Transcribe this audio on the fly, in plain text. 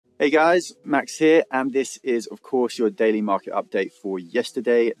Hey guys, Max here, and this is, of course, your daily market update for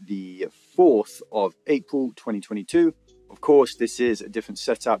yesterday, the 4th of April 2022. Of course, this is a different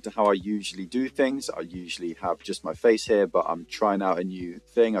setup to how I usually do things. I usually have just my face here, but I'm trying out a new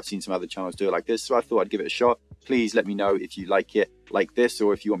thing. I've seen some other channels do it like this, so I thought I'd give it a shot. Please let me know if you like it like this,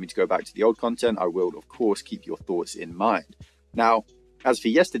 or if you want me to go back to the old content. I will, of course, keep your thoughts in mind. Now, as for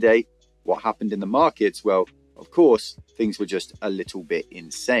yesterday, what happened in the markets? Well, of course, things were just a little bit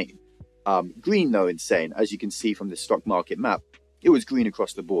insane. Green though insane, as you can see from the stock market map. It was green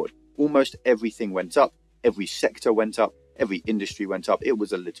across the board. Almost everything went up, every sector went up, every industry went up. It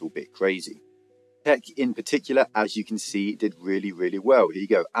was a little bit crazy. Tech in particular, as you can see, did really well. Here you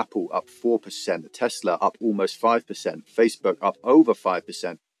go. Apple up 4%, Tesla up almost 5%, Facebook up over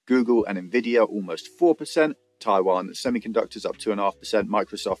 5%, Google and Nvidia almost 4%, Taiwan Semiconductors up 2.5%,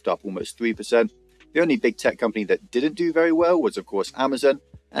 Microsoft up almost 3%. The only big tech company that didn't do very well was, of course, Amazon.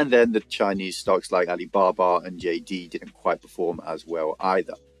 And then the Chinese stocks like Alibaba and JD didn't quite perform as well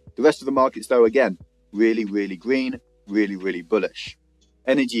either. The rest of the markets, though, again, really green, really bullish.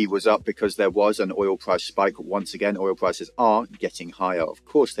 Energy was up because there was an oil price spike. Once again, oil prices are getting higher. Of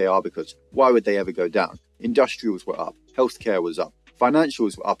course they are, because why would they ever go down? Industrials were up. Healthcare was up.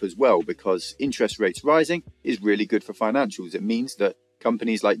 Financials were up as well, because interest rates rising is really good for financials. It means that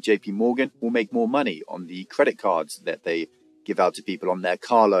companies like JP Morgan will make more money on the credit cards that they give out to people, on their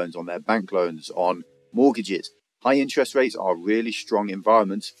car loans, on their bank loans, on mortgages. High interest rates are really strong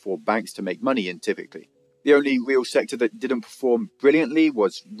environments for banks to make money in typically. The only real sector that didn't perform brilliantly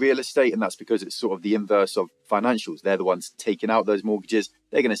was real estate, and that's because it's sort of the inverse of financials. They're the ones taking out those mortgages.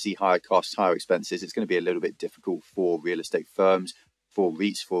 They're going to see higher costs, higher expenses. It's going to be a little bit difficult for real estate firms, for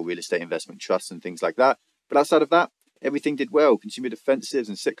REITs, for real estate investment trusts and things like that. But outside of that, everything did well. Consumer defensives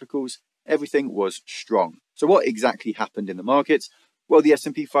and cyclicals, everything was strong. So what exactly happened in the markets? Well, the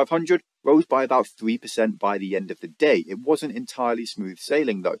S&P 500 rose by about 3% by the end of the day. It wasn't entirely smooth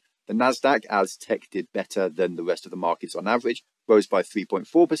sailing though. The Nasdaq, as tech did better than the rest of the markets on average, rose by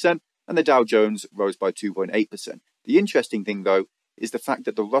 3.4%, and the Dow Jones rose by 2.8%. The interesting thing though is the fact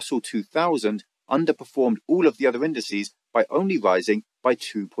that the Russell 2000 underperformed all of the other indices by only rising by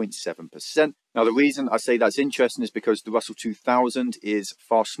 2.7%. Now, the reason I say that's interesting is because the Russell 2000 is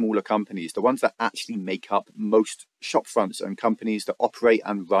far smaller companies, the ones that actually make up most shop fronts and companies that operate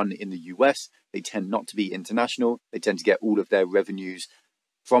and run in the US. They tend not to be international. They tend to get all of their revenues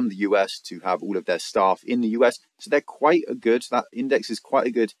from the US, to have all of their staff in the US. So they're quite a good, that index is quite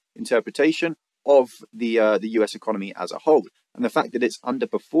a good interpretation of the US economy as a whole. And the fact that it's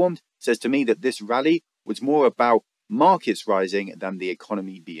underperformed says to me that this rally was more about markets rising than the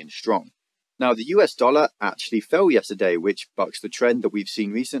economy being strong. Now, the US dollar actually fell yesterday, which bucks the trend that we've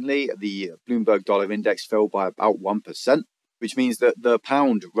seen recently. The Bloomberg dollar index fell by about 1%, which means that the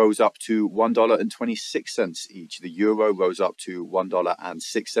pound rose up to $1.26 each. The euro rose up to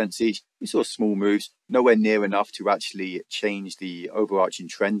 $1.06 each. We saw small moves, nowhere near enough to actually change the overarching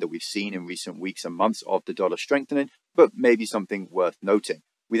trend that we've seen in recent weeks and months of the dollar strengthening, but maybe something worth noting.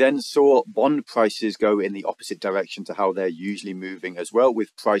 We then saw bond prices go in the opposite direction to how they're usually moving as well,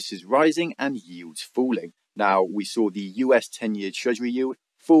 with prices rising and yields falling. Now, we saw the US 10-year Treasury yield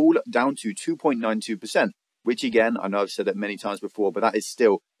fall down to 2.92%, which again, I know I've said that many times before, but that is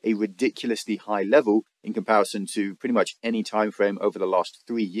still a ridiculously high level in comparison to pretty much any time frame over the last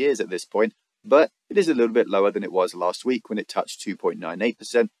 3 years at this point. But it is a little bit lower than it was last week when it touched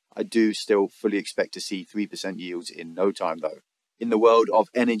 2.98%. I do still fully expect to see 3% yields in no time though. In the world of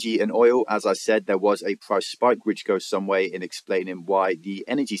energy and oil, as I said, there was a price spike, which goes some way in explaining why the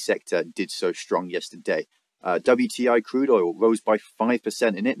energy sector did so strong yesterday. WTI crude oil rose by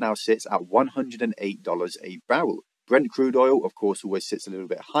 5%, and it now sits at $108 a barrel. Brent crude oil, of course, always sits a little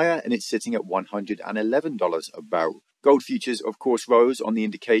bit higher, and it's sitting at $111 a barrel. Gold futures, of course, rose on the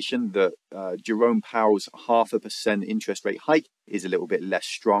indication that Jerome Powell's 0.5% interest rate hike is a little bit less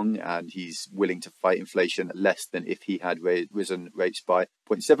strong, and he's willing to fight inflation less than if he had risen rates by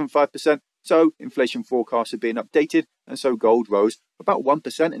 0.75%. So inflation forecasts are being updated, and so gold rose about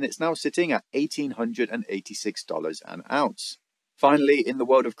 1%, and it's now sitting at $1,886 an ounce. Finally, in the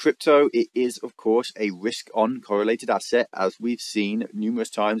world of crypto, it is, of course, a risk-on correlated asset, as we've seen numerous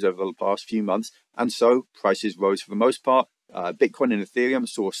times over the past few months, and so prices rose for the most part. Bitcoin and Ethereum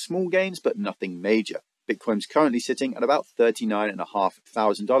saw small gains, but nothing major. Bitcoin's currently sitting at about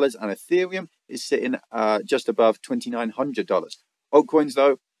 $39,500, and Ethereum is sitting just above $2,900. Altcoins,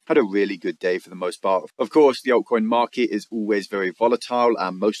 though, had a really good day for the most part. Of course, the altcoin market is always very volatile,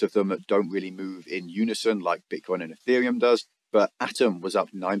 and most of them don't really move in unison like Bitcoin and Ethereum does. But Atom was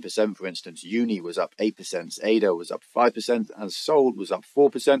up 9%, for instance. Uni was up 8%. ADA was up 5%. And Sol was up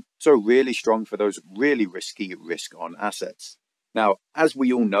 4%. So really strong for those really risky risk-on assets. Now, as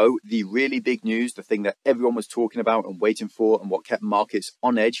we all know, the really big news, the thing that everyone was talking about and waiting for and what kept markets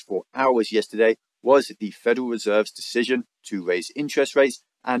on edge for hours yesterday was the Federal Reserve's decision to raise interest rates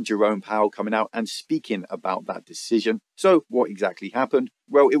and Jerome Powell coming out and speaking about that decision. So what exactly happened?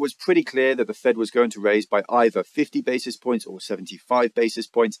 Well, it was pretty clear that the Fed was going to raise by either 50 basis points or 75 basis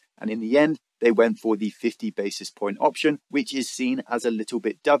points. And in the end, they went for the 50 basis point option, which is seen as a little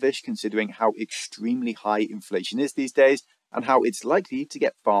bit dovish considering how extremely high inflation is these days and how it's likely to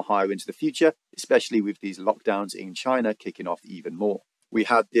get far higher into the future, especially with these lockdowns in China kicking off even more. We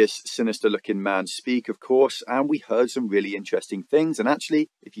had this sinister looking man speak, of course, and we heard some really interesting things. And actually,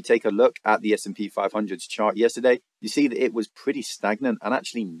 if you take a look at the S&P 500's chart yesterday, you see that it was pretty stagnant and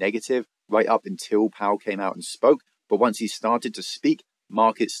actually negative right up until Powell came out and spoke. But once he started to speak,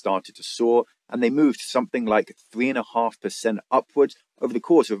 markets started to soar and they moved something like 3.5% upwards over the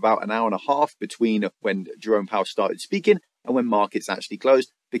course of about an hour and a half between when Jerome Powell started speaking and when markets actually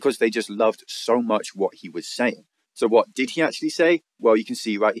closed, because they just loved so much what he was saying. So what did he actually say? Well, you can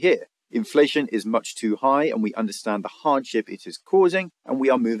see right here. Inflation is much too high and we understand the hardship it is causing and we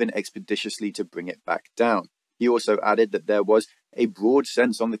are moving expeditiously to bring it back down. He also added that there was a broad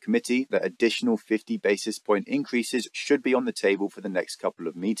sense on the committee that additional 50 basis point increases should be on the table for the next couple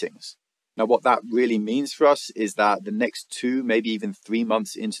of meetings. Now, what that really means for us is that the next 2, maybe even 3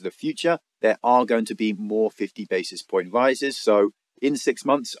 months into the future, there are going to be more 50 basis point rises. So in 6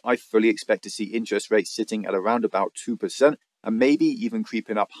 months, I fully expect to see interest rates sitting at around about 2% and maybe even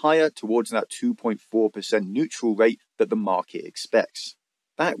creeping up higher towards that 2.4% neutral rate that the market expects.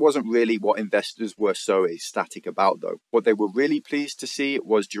 That wasn't really what investors were so ecstatic about, though. What they were really pleased to see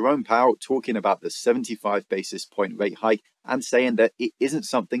was Jerome Powell talking about the 75 basis point rate hike and saying that it isn't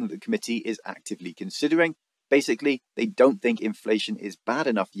something that the committee is actively considering. Basically, they don't think inflation is bad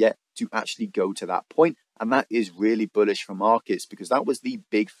enough yet to actually go to that point. And that is really bullish for markets because that was the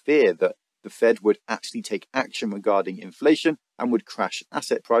big fear, that the Fed would actually take action regarding inflation and would crash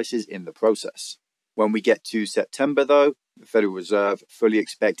asset prices in the process. When we get to September, though, the Federal Reserve fully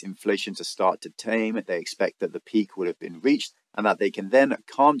expect inflation to start to tame. They expect that the peak will have been reached and that they can then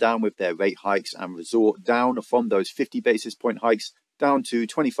calm down with their rate hikes and resort down from those 50 basis point hikes down to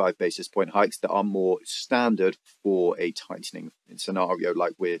 25 basis point hikes that are more standard for a tightening scenario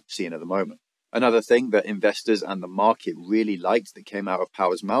like we're seeing at the moment. Another thing that investors and the market really liked that came out of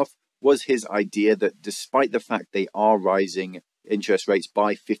Powell's mouth was his idea that despite the fact they are rising interest rates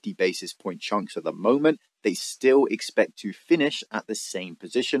by 50 basis point chunks at the moment, they still expect to finish at the same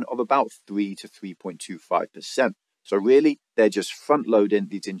position of about 3 to 3.25%. So really, they're just front loading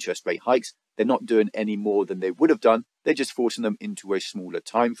these interest rate hikes. They're not doing any more than they would have done. They're just forcing them into a smaller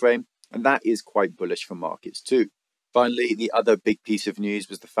time frame. And that is quite bullish for markets too. Finally, the other big piece of news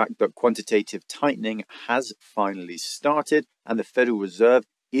was the fact that quantitative tightening has finally started and the Federal Reserve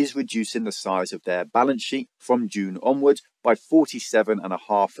is reducing the size of their balance sheet from June onwards by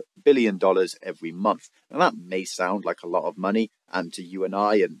 $47.5 billion every month. Now that may sound like a lot of money, and to you and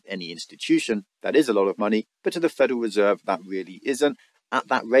I and any institution, that is a lot of money, but to the Federal Reserve, that really isn't. At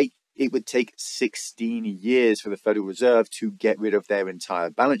that rate, it would take 16 years for the Federal Reserve to get rid of their entire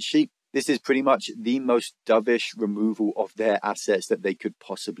balance sheet. This is pretty much the most dovish removal of their assets that they could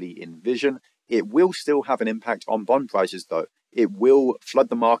possibly envision. It will still have an impact on bond prices, though. It will flood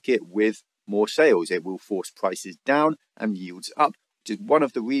the market with more sales. It will force prices down and yields up, which is one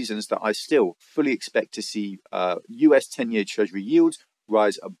of the reasons that I still fully expect to see US 10-year Treasury yields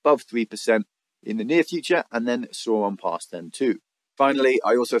rise above 3% in the near future and then soar on past then too. Finally,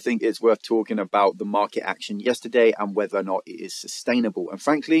 I also think it's worth talking about the market action yesterday and whether or not it is sustainable. And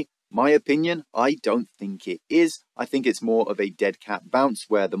frankly, my opinion, I don't think it is. I think it's more of a dead cat bounce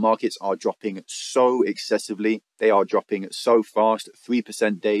where the markets are dropping so excessively. They are dropping so fast,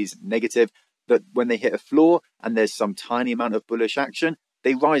 3% days negative, that when they hit a floor and there's some tiny amount of bullish action,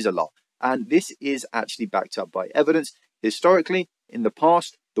 they rise a lot. And this is actually backed up by evidence. Historically, in the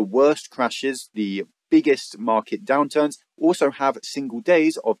past, the worst crashes, the biggest market downturns also have single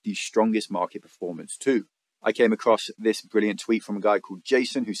days of the strongest market performance too. I came across this brilliant tweet from a guy called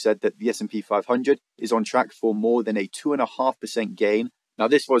Jason who said that the S&P 500 is on track for more than a 2.5% gain. Now,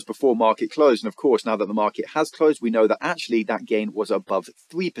 this was before market closed. And of course, now that the market has closed, we know that actually that gain was above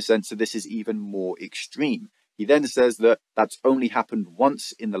 3%. So this is even more extreme. He then says that that's only happened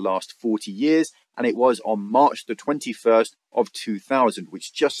once in the last 40 years. And it was on March the 21st of 2000,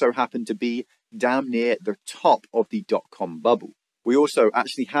 which just so happened to be damn near the top of the dot-com bubble. We also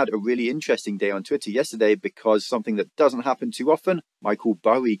actually had a really interesting day on Twitter yesterday because something that doesn't happen too often, Michael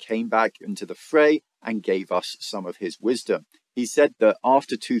Burry came back into the fray and gave us some of his wisdom. He said that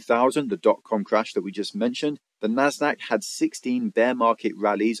after 2000, the dot-com crash that we just mentioned, the Nasdaq had 16 bear market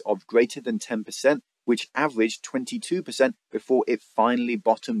rallies of greater than 10%, which averaged 22% before it finally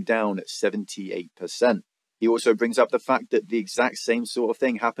bottomed down at 78%. He also brings up the fact that the exact same sort of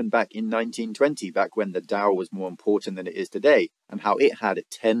thing happened back in 1920, back when the Dow was more important than it is today, and how it had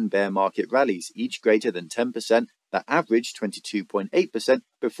 10 bear market rallies, each greater than 10%, that averaged 22.8%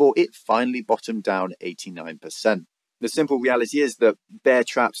 before it finally bottomed down 89%. The simple reality is that bear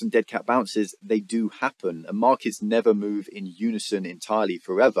traps and dead cat bounces, they do happen, and markets never move in unison entirely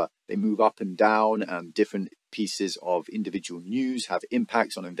forever. They move up and down, and different pieces of individual news have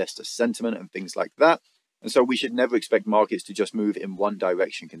impacts on investor sentiment and things like that. And so we should never expect markets to just move in one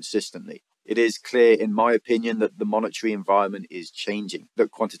direction consistently. It is clear, in my opinion, that the monetary environment is changing, that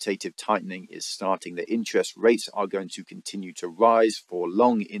quantitative tightening is starting, that interest rates are going to continue to rise for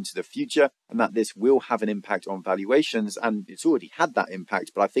long into the future, and that this will have an impact on valuations. And it's already had that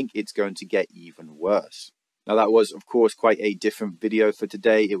impact, but I think it's going to get even worse. Now, that was, of course, quite a different video for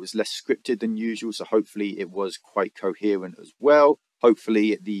today. It was less scripted than usual, so hopefully it was quite coherent as well.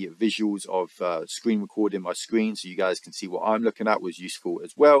 Hopefully the visuals of screen recording my screen so you guys can see what I'm looking at was useful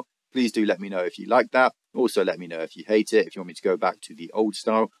as well. Please do let me know if you like that. Also let me know if you hate it, if you want me to go back to the old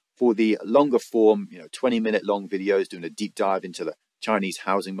style. For the longer form, 20-minute long videos doing a deep dive into the Chinese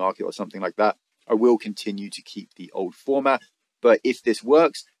housing market or something like that, I will continue to keep the old format. But if this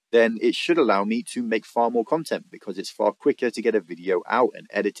works, then it should allow me to make far more content because it's far quicker to get a video out and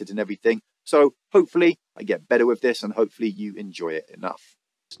edited and everything. So hopefully I get better with this and hopefully you enjoy it enough.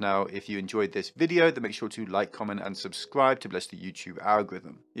 Now, if you enjoyed this video, then make sure to like, comment, and subscribe to bless the YouTube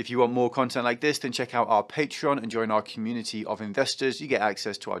algorithm. If you want more content like this, then check out our Patreon and join our community of investors. You get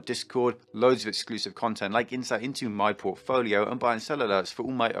access to our Discord, loads of exclusive content like insight into my portfolio and buy and sell alerts for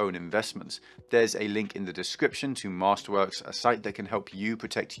all my own investments. There's a link in the description to Masterworks, a site that can help you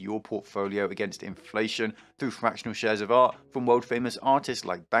protect your portfolio against inflation through fractional shares of art from world famous artists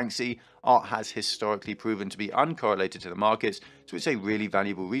like Banksy. Art has historically proven to be uncorrelated to the markets, so it's a really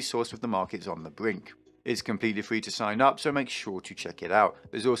valuable resource with the markets on the brink. It's completely free to sign up, so make sure to check it out.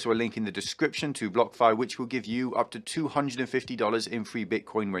 There's also a link in the description to BlockFi, which will give you up to $250 in free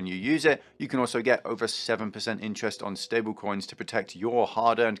Bitcoin when you use it. You can also get over 7% interest on stablecoins to protect your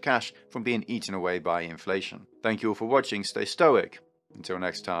hard-earned cash from being eaten away by inflation. Thank you all for watching. Stay stoic. Until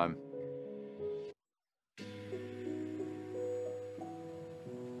next time.